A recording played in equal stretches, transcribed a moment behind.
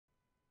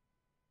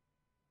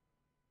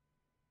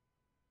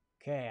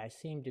Okay, I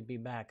seem to be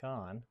back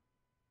on.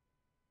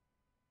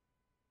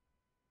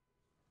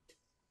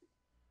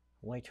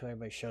 Wait till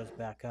everybody shows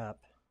back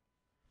up.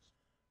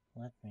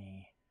 Let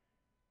me...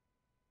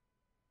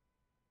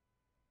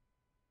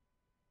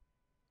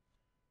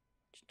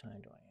 Which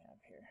time do I have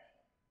here?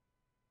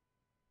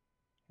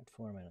 Got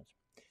 4 minutes.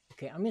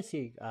 Okay, I'm going to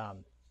see...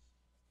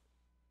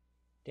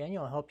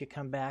 Daniel, I hope you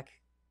come back.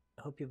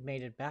 I hope you've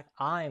made it back.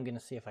 I am going to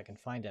see if I can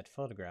find that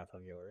photograph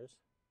of yours.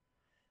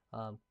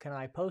 Can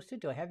I post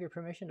it? Do I have your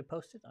permission to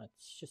post it?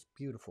 It's just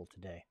beautiful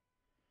today.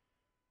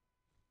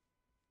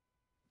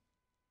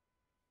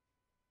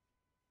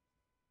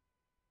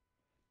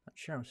 Not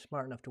sure I'm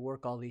smart enough to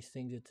work all these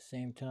things at the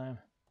same time.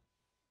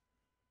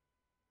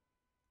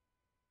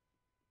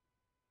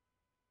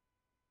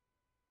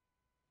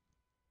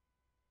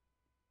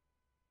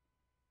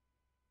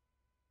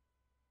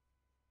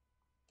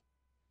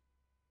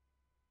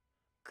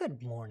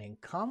 Good morning,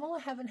 Kamala.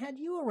 Haven't had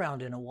you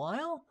around in a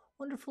while.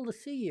 Wonderful to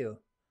see you.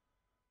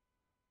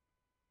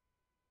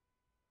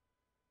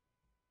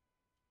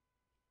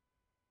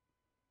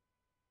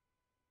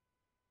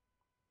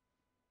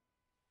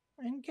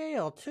 And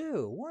Gail,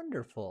 too.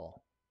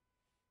 Wonderful.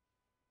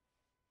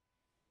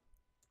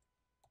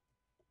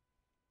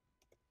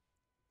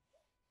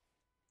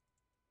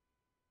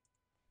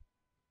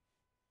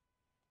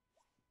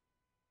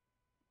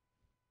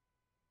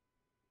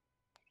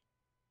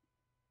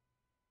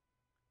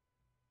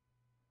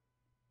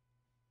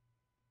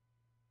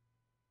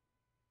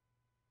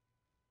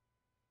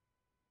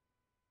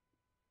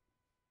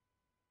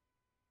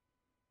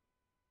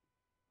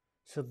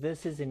 So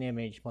this is an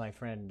image my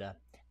friend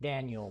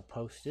Daniel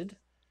posted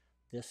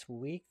this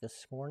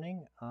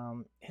morning.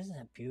 Isn't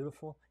that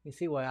beautiful? You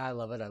see why I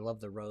love it. I love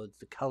the roads.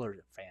 The colors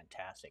are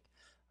fantastic.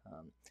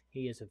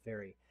 He is a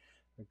very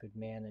good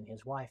man, and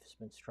his wife has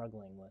been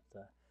struggling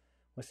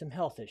with some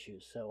health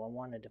issues. So I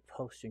wanted to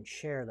post and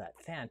share that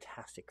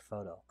fantastic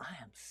photo. I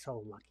am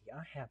so lucky.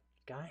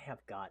 I have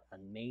got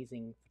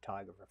amazing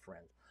photographer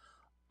friends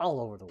all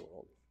over the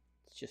world.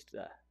 It's just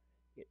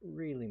it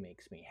really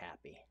makes me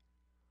happy.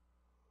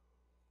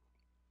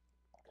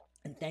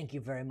 And thank you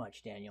very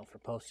much, Daniel, for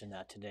posting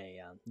that today.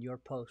 Your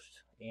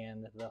post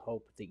and the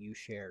hope that you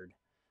shared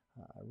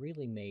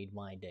really made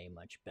my day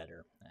much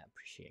better. I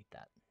appreciate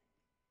that.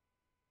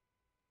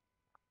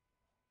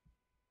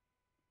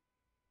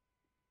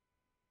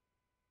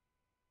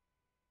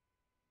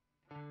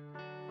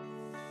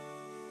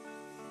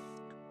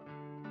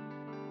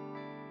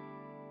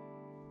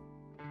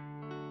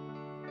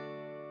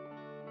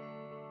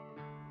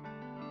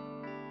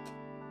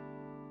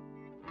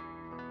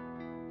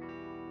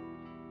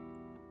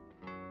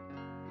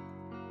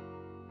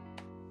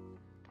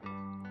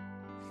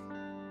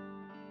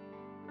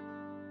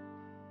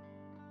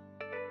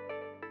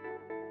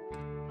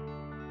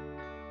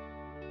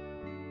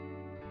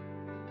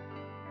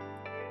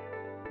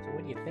 So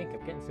what do you think?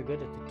 I'm getting so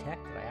good at the tech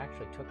that I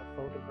actually took a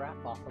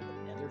photograph off of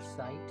another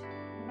site,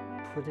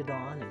 put it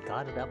on, and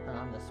got it up and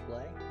on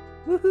display.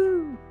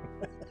 Woohoo!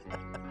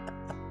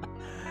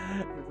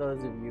 For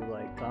those of you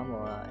like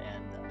Kamala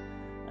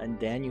and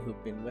Daniel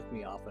who've been with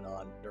me off and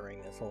on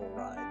during this whole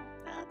ride,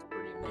 that's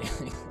pretty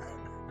amazing.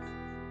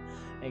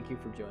 Thank you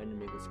for joining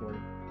me this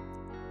morning.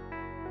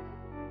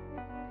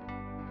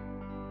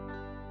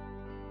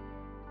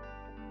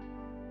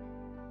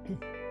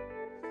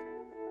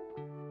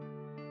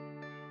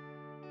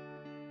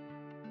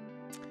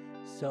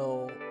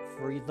 So,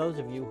 for those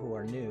of you who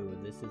are new,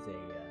 this is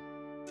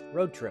a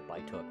road trip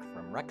I took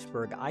from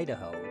Rexburg,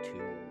 Idaho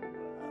to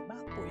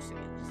about Boise.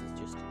 This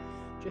is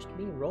just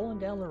me rolling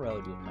down the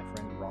road with my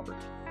friend Robert.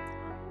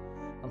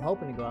 I'm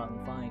hoping to go out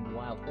and find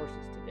wild horses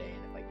today,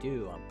 and if I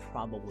do, I'll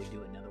probably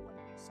do another one of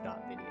these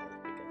Scott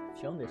videos because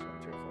I've shown this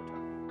one 3 or 4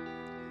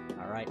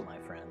 times. All right, my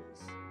friends.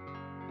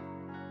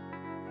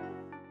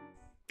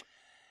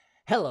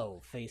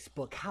 Hello,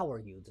 Facebook. How are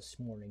you this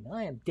morning?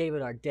 I am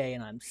David Arday,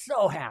 and I'm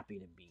so happy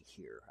to be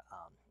here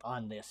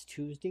on this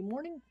Tuesday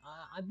morning.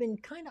 I've been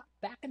kind of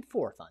back and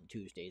forth on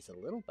Tuesdays a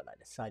little, but I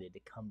decided to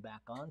come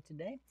back on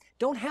today.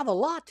 Don't have a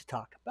lot to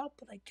talk about,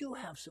 but I do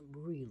have some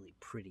really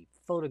pretty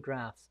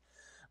photographs.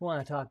 I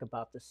want to talk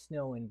about the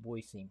snow in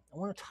Boise. I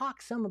want to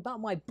talk some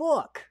about my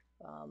book.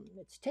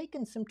 It's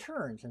taken some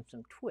turns and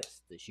some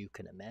twists, as you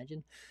can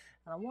imagine,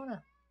 and I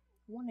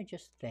want to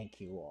just thank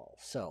you all.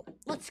 So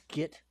let's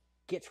get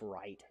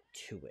right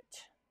to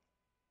it.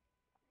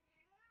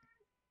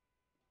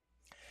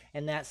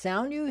 And that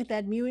sound,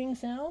 that mewing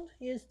sound,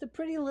 is the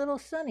pretty little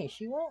Sunny.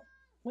 She won't.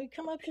 Will you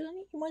come up,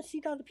 Sunny? You want to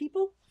see all the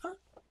people? Huh?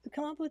 You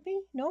come up with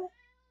me? No?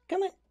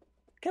 Come on.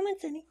 Come on,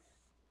 Sunny.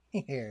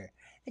 Here.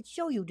 Let's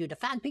show you, do the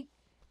fat pig.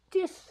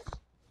 This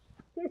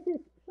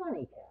is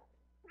Sunny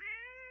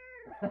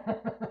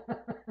Cat.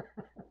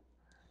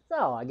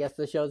 So, I guess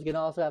the show's going to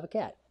also have a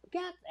cat.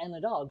 Cats and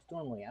the dogs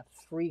normally have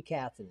 3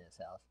 cats in this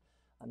house.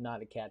 I'm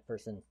not a cat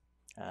person.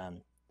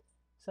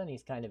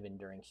 Sunny's kind of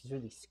enduring. She's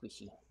really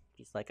squishy.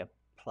 She's like a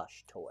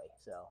plush toy.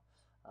 So,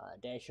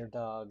 Dasher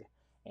dog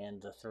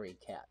and the 3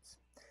 cats.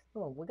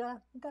 Oh, we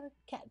got a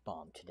cat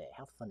bomb today.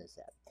 How fun is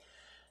that?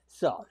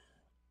 So,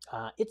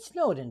 It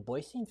snowed in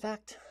Boise. In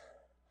fact,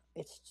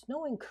 it's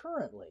snowing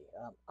currently.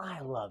 I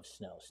love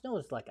snow. Snow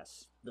is like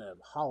the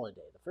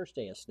holiday, the first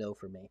day of snow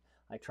for me.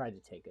 I tried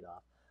to take it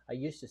off. I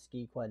used to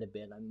ski quite a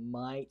bit. I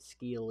might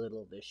ski a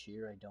little this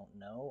year. I don't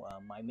know.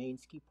 My main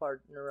ski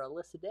partner,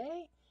 Alyssa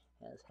Day,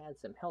 has had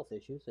some health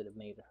issues that have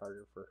made it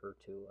harder for her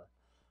to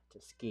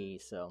ski.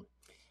 So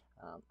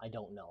I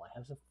don't know.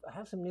 I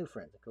have some new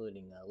friends,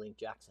 including Link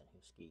Jackson, who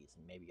skis,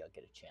 and maybe I'll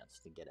get a chance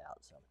to get out.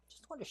 So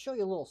just wanted to show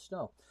you a little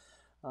snow.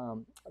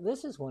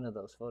 This is one of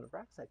those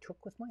photographs I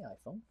took with my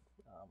iPhone.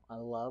 I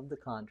love the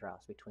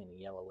contrast between the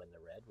yellow and the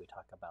red. We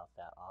talk about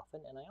that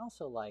often, and I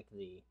also like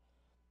the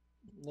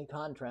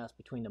contrast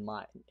between the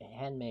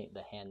man-made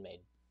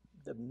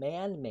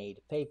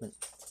pavement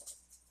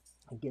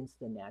against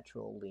the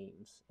natural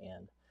leaves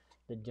and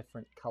the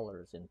different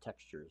colors and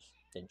textures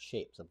and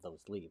shapes of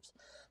those leaves.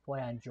 That's why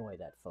I enjoy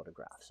that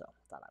photograph, so I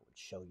thought I would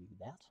show you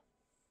that.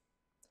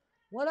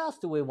 What else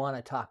do we want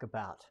to talk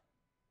about?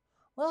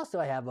 What else do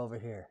I have over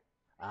here?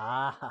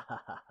 Ah,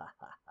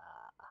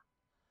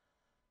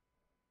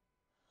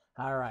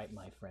 all right,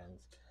 my friends.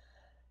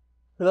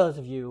 For those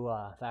of you,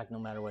 in fact, no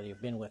matter whether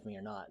you've been with me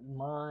or not,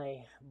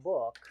 my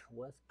book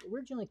was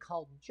originally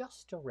called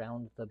Just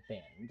Around the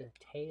Bend,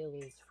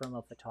 Tales from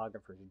a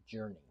Photographer's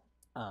Journey.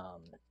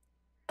 Um,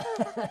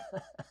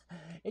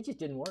 it just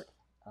didn't work.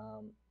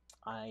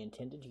 I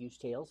intended to use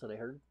tales that I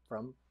heard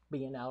from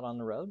being out on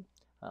the road.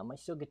 I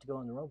still get to go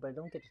on the road, but I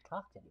don't get to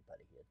talk to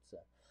anybody. It's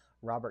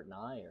Robert and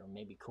I, or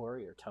maybe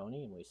Corey or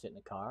Tony, and we sit in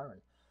the car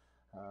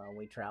and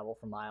we travel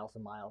for miles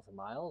and miles and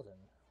miles,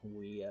 and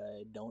we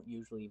don't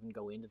usually even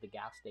go into the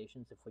gas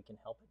stations if we can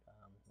help it.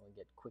 We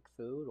get quick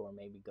food or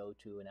maybe go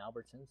to an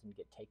Albertsons and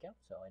get takeout,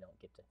 so I don't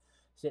get to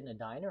sit in a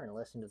diner and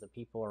listen to the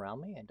people around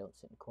me. I don't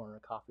sit in corner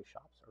coffee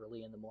shops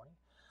early in the morning.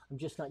 I'm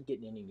just not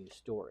getting any new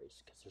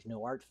stories because there's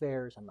no art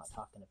fairs. I'm not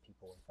talking to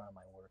people in front of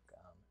my work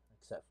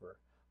except for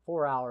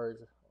 4 hours,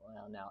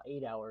 well, now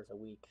 8 hours a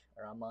week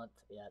or a month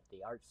at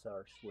the Art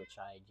Source, which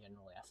I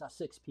saw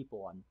 6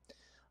 people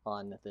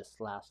on this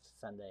last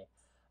Sunday.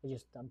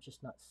 I'm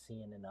just not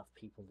seeing enough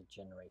people to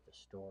generate the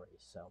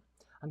stories. So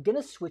I'm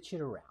gonna switch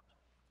it around.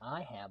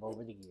 I have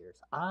over the years.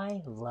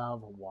 I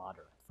love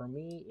water. For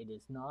me, it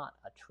is not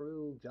a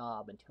true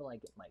job until I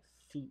get my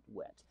feet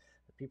wet.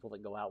 The people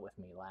that go out with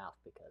me laugh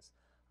because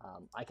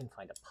I can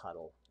find a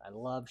puddle. I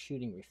love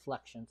shooting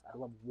reflections. I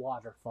love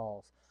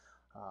waterfalls.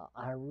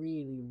 I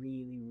really,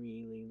 really,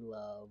 really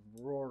love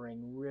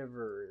roaring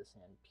rivers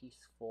and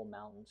peaceful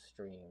mountain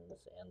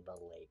streams and the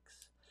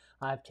lakes.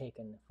 I've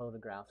taken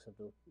photographs of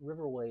the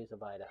riverways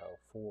of Idaho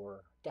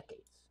for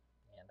decades,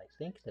 and I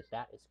think that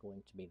that is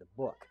going to be the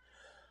book.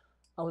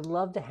 I would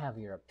love to have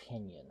your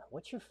opinion.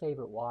 What's your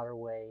favorite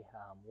waterway?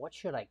 What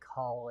should I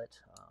call it?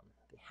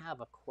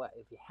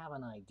 If you have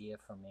an idea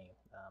for me,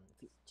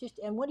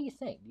 and what do you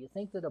think? Do you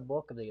think that a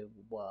book of the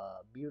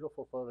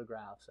beautiful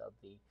photographs of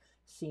the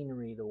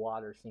scenery, the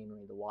water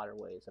scenery, the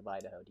waterways of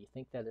Idaho, do you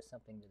think that is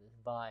something that is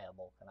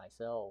viable? Can I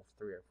sell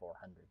 300 or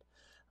 400?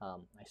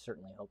 I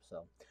certainly hope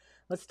so.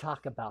 Let's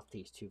talk about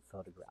these two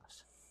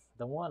photographs.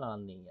 The one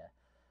on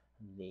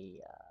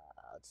the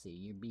let's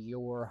see,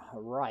 your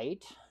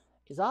right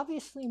is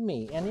obviously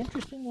me, and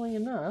interestingly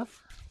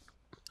enough,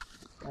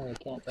 I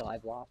can't tell,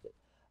 I've lost it.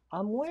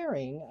 I'm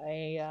wearing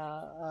I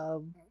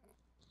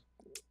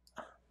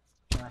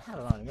have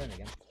it on again.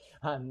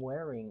 I'm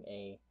wearing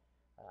a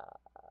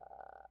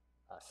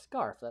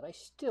scarf that I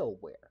still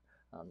wear.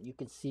 You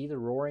can see the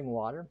roaring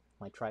water,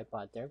 my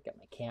tripod there, I've got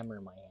my camera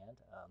in my hand.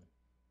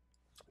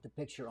 The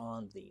picture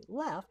on the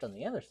left, on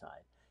the other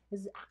side,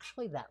 is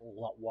actually that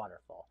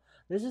waterfall.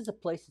 This is a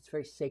place that's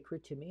very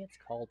sacred to me. It's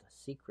called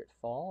Secret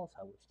Falls.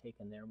 I was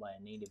taken there by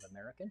a Native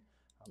American.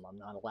 I'm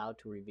not allowed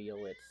to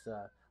reveal its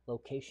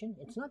location.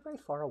 It's not very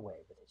far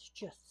away, but it's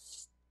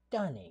just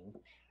stunning.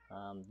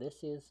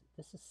 This is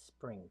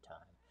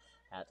springtime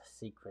at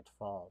Secret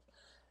Falls.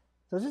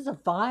 So is this a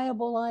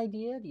viable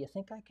idea? Do you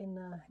think I can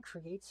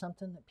create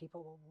something that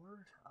people will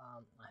word?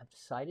 I have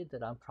decided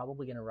that I'm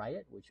probably going to write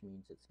it, which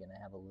means it's going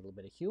to have a little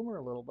bit of humor,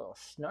 a little bit of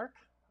snark.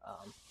 I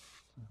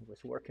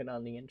was working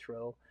on the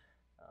intro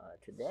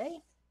today,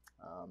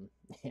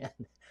 and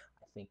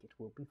I think it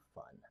will be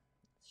fun.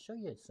 Let's show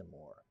you some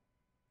more.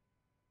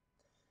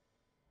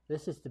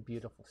 This is the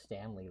beautiful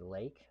Stanley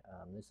Lake.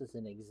 This is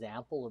an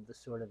example of the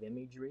sort of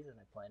imagery that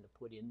I plan to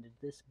put into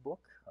this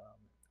book.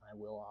 I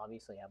will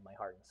obviously have my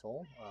heart and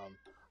soul.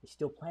 I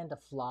still plan to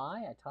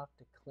fly. I talked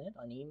to Clint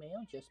on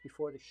email just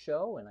before the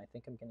show, and I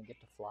think I'm going to get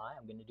to fly.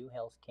 I'm going to do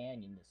Hell's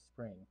Canyon this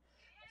spring.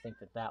 I think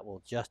that that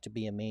will just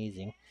be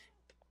amazing.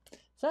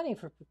 Sunny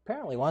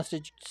apparently wants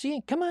to see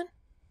it. Come on.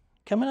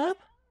 Coming up?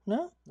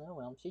 No? Oh,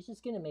 well, she's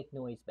just going to make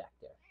noise back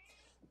there.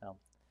 Well,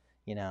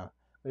 you know,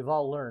 we've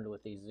all learned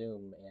with these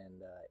Zoom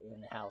and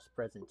in-house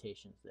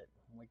presentations that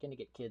we're going to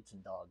get kids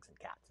and dogs and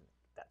cats and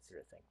that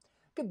sort of thing.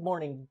 Good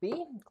morning,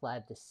 B.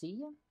 Glad to see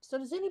you. So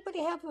does anybody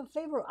have a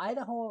favorite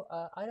Idaho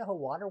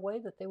waterway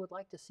that they would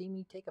like to see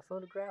me take a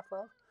photograph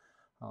of?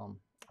 I'm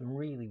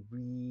really,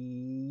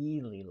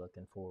 really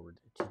looking forward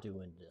to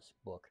doing this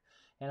book.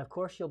 And of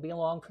course, you'll be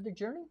along for the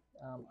journey.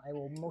 I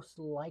will most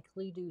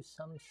likely do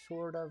some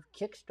sort of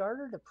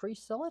Kickstarter to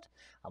pre-sell it.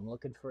 I'm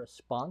looking for a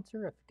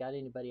sponsor. If you've got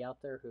anybody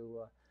out there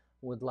who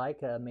would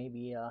like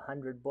maybe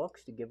 100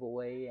 books to give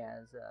away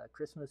as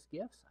Christmas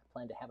gifts, I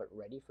plan to have it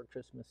ready for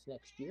Christmas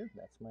next year.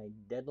 That's my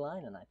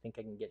deadline, and I think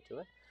I can get to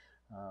it.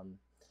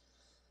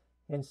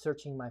 In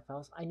searching my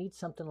files, I need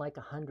something like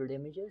 100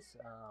 images.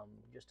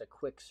 Just a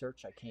quick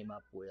search, I came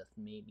up with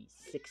maybe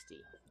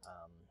 60.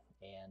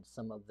 And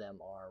some of them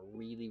are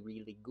really,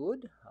 really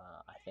good.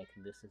 I think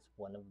this is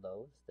one of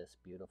those, this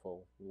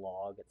beautiful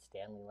log at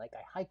Stanley Lake.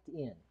 I hiked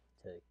in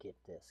to get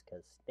this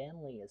because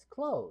Stanley is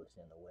closed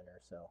in the winter,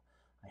 so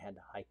I had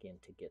to hike in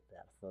to get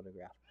that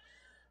photograph.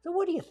 So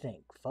what do you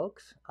think,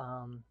 folks?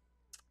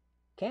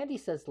 Candy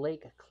says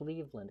Lake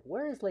Cleveland.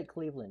 Where is Lake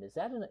Cleveland? Is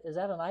that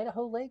an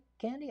Idaho lake,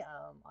 Candy?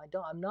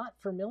 I'm not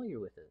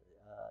familiar with it.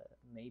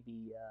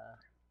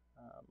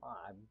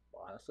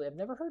 I've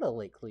never heard of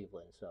Lake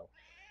Cleveland, so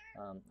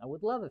I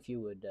would love if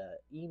you would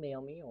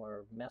email me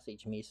or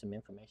message me some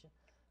information.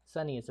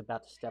 Sunny is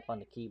about to step on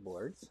the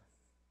keyboards,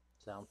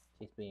 so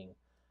she's being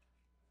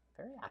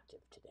very active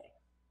today.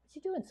 What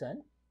you doing,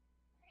 son?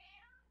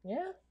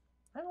 Yeah?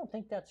 I don't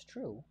think that's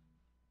true.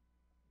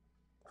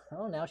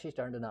 Oh, now she's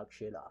starting to knock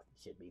shit off.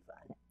 Should be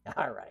fine.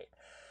 All right.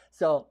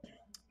 So,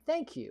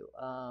 thank you.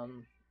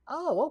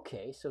 Oh,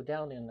 okay. So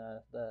down in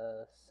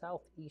the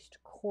southeast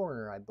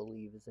corner, I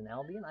believe, is in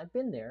Albion. I've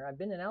been there. I've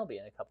been in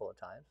Albion a couple of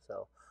times,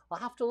 so I'll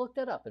have to look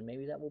that up, and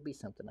maybe that will be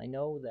something. I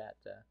know that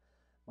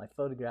my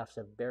photographs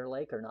of Bear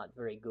Lake are not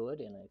very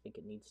good, and I think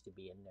it needs to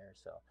be in there.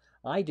 So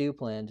I do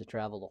plan to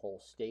travel the whole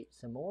state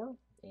some more,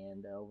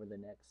 and over the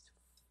next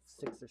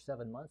 6 or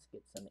 7 months,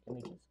 get some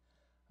images.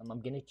 I'm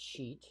going to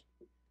cheat.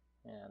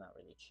 Not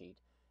really cheat.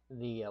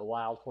 The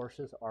wild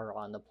horses are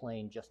on the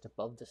plain just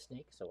above the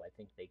snake, so I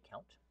think they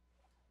count.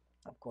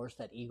 Of course,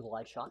 that eagle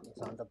I shot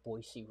is on the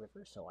Boise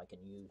River, so I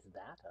can use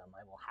that.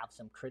 I will have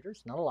some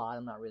critters. Not a lot.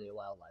 I'm not really a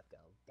wildlife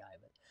guy,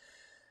 but,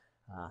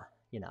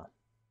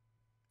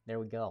 there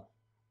we go.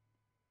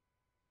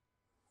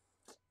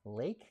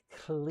 Lake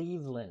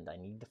Cleveland. I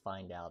need to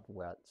find out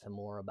some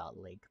more about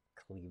Lake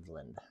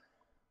Cleveland.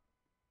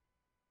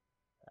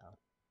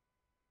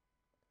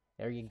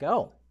 There you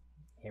go.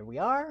 Here we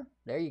are.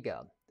 There you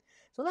go.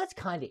 So that's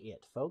kind of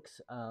it, folks.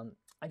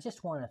 I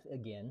just want to,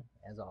 again,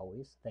 as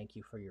always, thank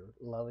you for your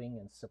loving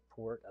and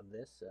support of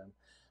this.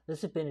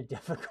 This has been a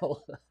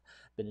difficult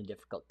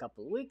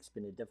couple of weeks,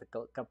 been a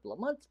difficult couple of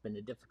months, been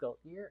a difficult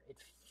year.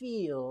 It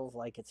feels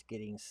like it's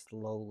getting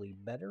slowly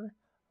better.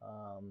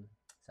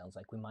 Sounds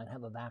like we might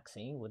have a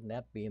vaccine. Wouldn't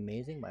that be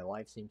amazing? My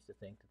wife seems to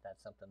think that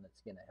that's something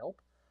that's going to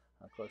help.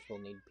 Of course, we'll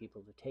need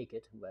people to take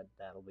it, but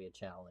that'll be a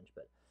challenge.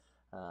 But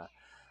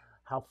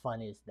how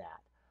fun is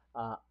that?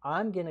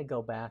 I'm going to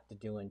go back to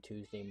doing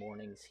Tuesday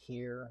mornings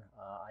here.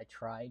 I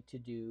tried to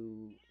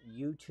do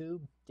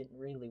YouTube. Didn't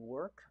really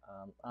work.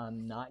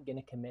 I'm not going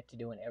to commit to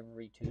doing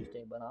every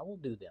Tuesday, but I will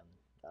do them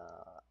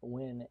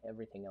when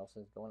everything else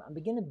is going on. I'm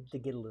beginning to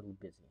get a little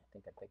busy. I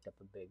think I picked up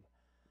a big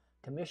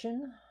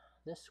commission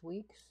this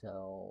week.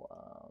 So,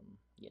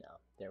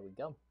 there we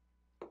go.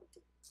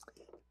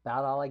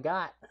 About all I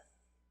got.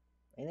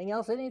 Anything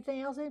else?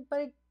 Anybody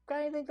got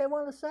anything they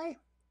want to say?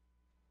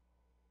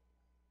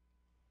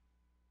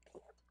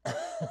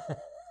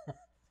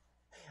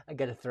 I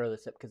got to throw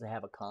this up because I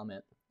have a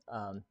comment.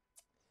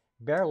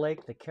 Bear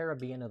Lake, the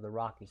Caribbean of the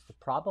Rockies. The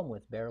problem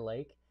with Bear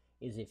Lake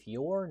is if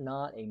you're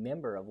not a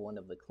member of one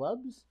of the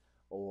clubs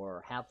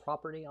or have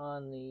property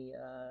on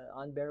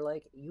Bear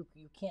Lake, you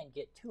can't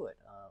get to it.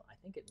 I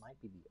think it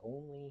might be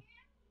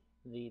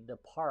the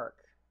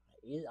park.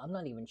 I'm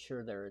not even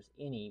sure there's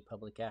any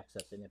public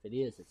access, and if it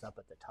is, it's up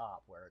at the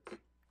top where it's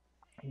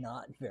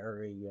not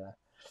very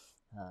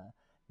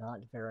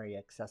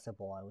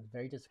accessible. I was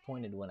very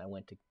disappointed when I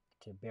went to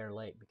Bear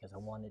Lake because I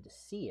wanted to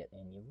see it,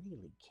 and you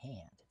really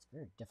can't. It's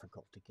very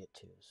difficult to get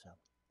to. So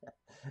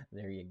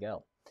there you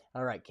go.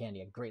 All right,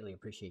 Candy, I greatly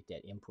appreciate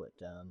that input.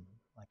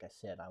 Like I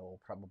said, I will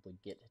probably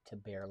get to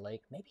Bear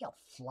Lake. Maybe I'll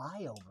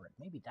fly over it.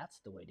 Maybe that's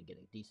the way to get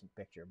a decent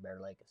picture of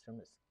Bear Lake. It's from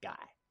the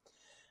sky.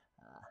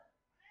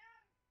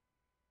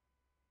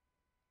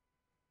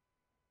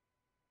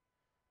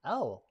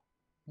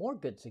 More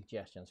good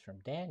suggestions from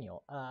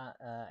Daniel.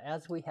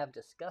 As we have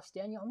discussed,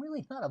 Daniel, I'm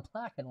really not a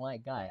black and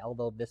white guy,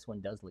 although this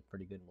one does look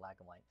pretty good in black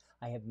and white.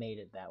 I have made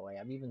it that way.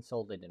 I've even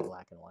sold it in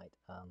black and white.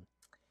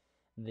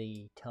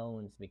 The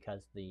tones,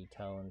 because the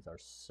tones are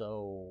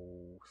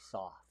so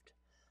soft.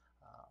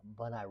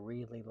 But I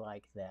really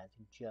like that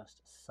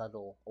just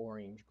subtle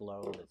orange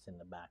glow that's in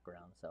the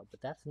background. So,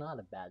 but that's not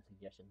a bad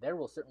suggestion. There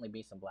will certainly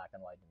be some black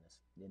and white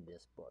in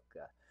this book.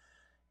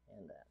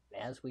 And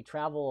as we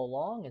travel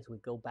along, as we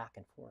go back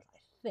and forth, I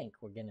think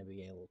we're going to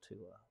be able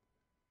to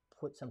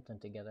put something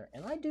together.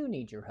 And I do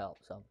need your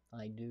help, so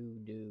I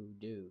do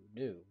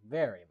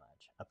very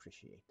much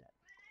appreciate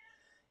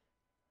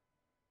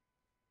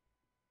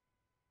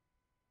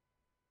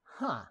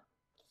that.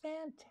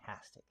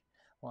 Fantastic.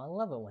 Well, I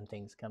love it when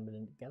things come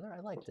together. I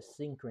like the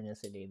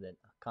synchronicity that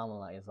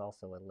Kamala is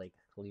also a Lake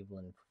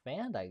Cleveland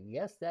fan. I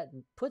guess that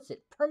puts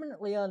it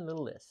permanently on the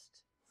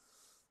list.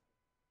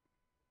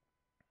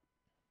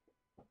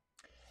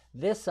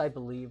 This, I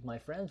believe, my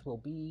friends, will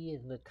be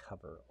the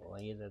cover, or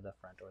either the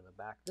front or the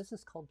back. This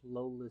is called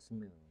Lola's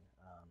Moon.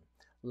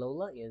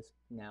 Lola is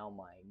now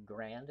my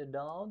grand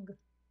dog.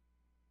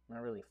 I'm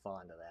not really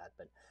fond of that,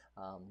 but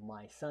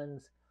my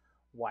son's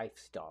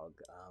wife's dog.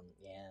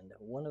 And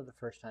one of the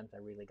first times I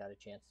really got a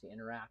chance to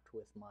interact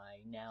with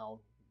my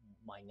now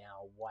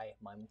wife,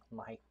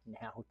 my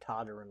now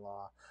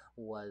daughter-in-law,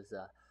 was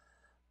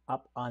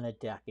up on a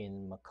deck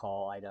in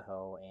McCall,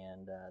 Idaho,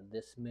 and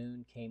this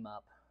moon came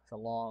up. It's a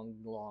long,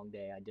 long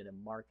day. I did a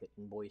market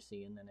in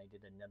Boise, and then I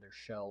did another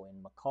show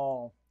in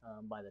McCall.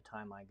 By the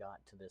time I got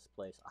to this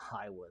place,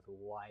 I was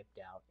wiped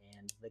out,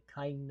 and the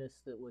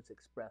kindness that was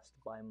expressed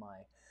by my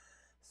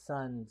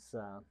son's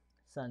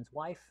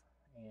wife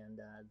and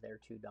their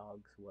two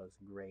dogs was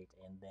great.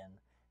 And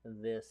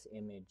then this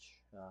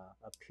image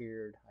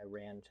appeared. I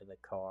ran to the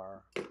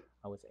car.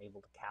 I was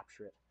able to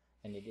capture it,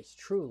 and it is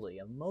truly,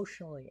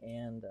 emotionally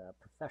and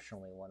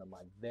professionally, one of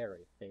my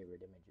very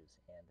favorite images.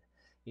 And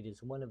it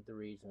is one of the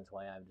reasons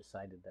why I've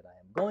decided that I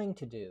am going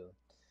to do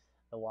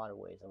the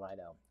Waterways of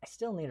Idaho. I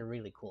still need a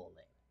really cool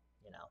name.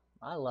 You know,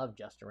 I love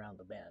Just Around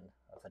the Bend,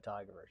 a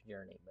photographer's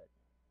journey, but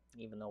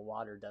even though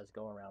water does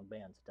go around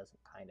bends, it doesn't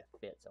kind of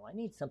fit. So I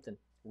need something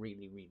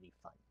really, really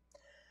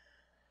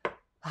fun.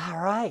 All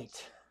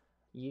right.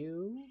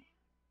 You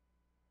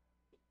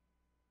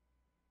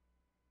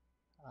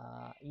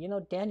know,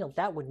 Daniel,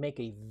 that would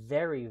make a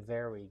very,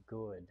 very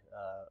good,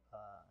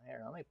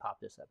 here, let me pop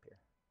this up here.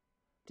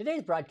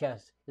 Today's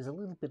broadcast is a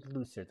little bit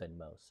looser than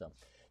most. So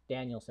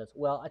Daniel says,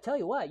 well, I tell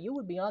you what, you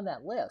would be on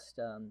that list.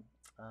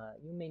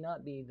 You may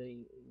not be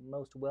the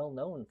most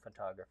well-known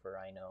photographer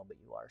I know, but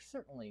you are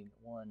certainly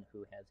one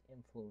who has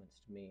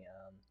influenced me.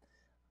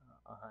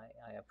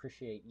 I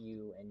appreciate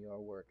you and your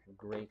work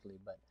greatly,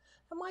 but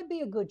it might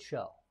be a good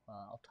show.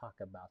 I'll talk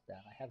about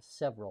that. I have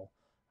several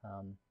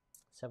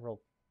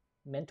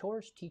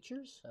mentors,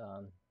 teachers,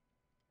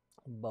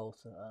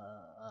 both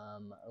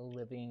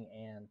living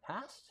and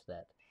past,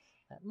 that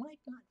might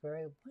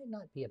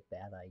not be a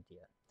bad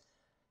idea.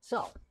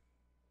 So,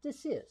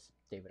 this is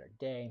David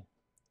Arday.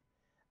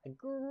 I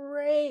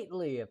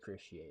greatly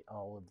appreciate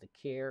all of the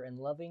care and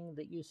loving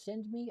that you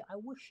send me. I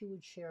wish you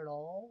would share it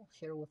all,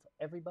 share with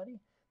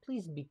everybody.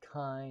 Please be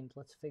kind.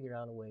 Let's figure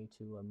out a way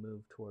to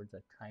move towards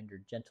a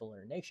kinder,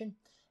 gentler nation.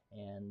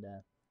 And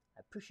I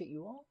appreciate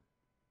you all.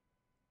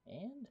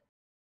 And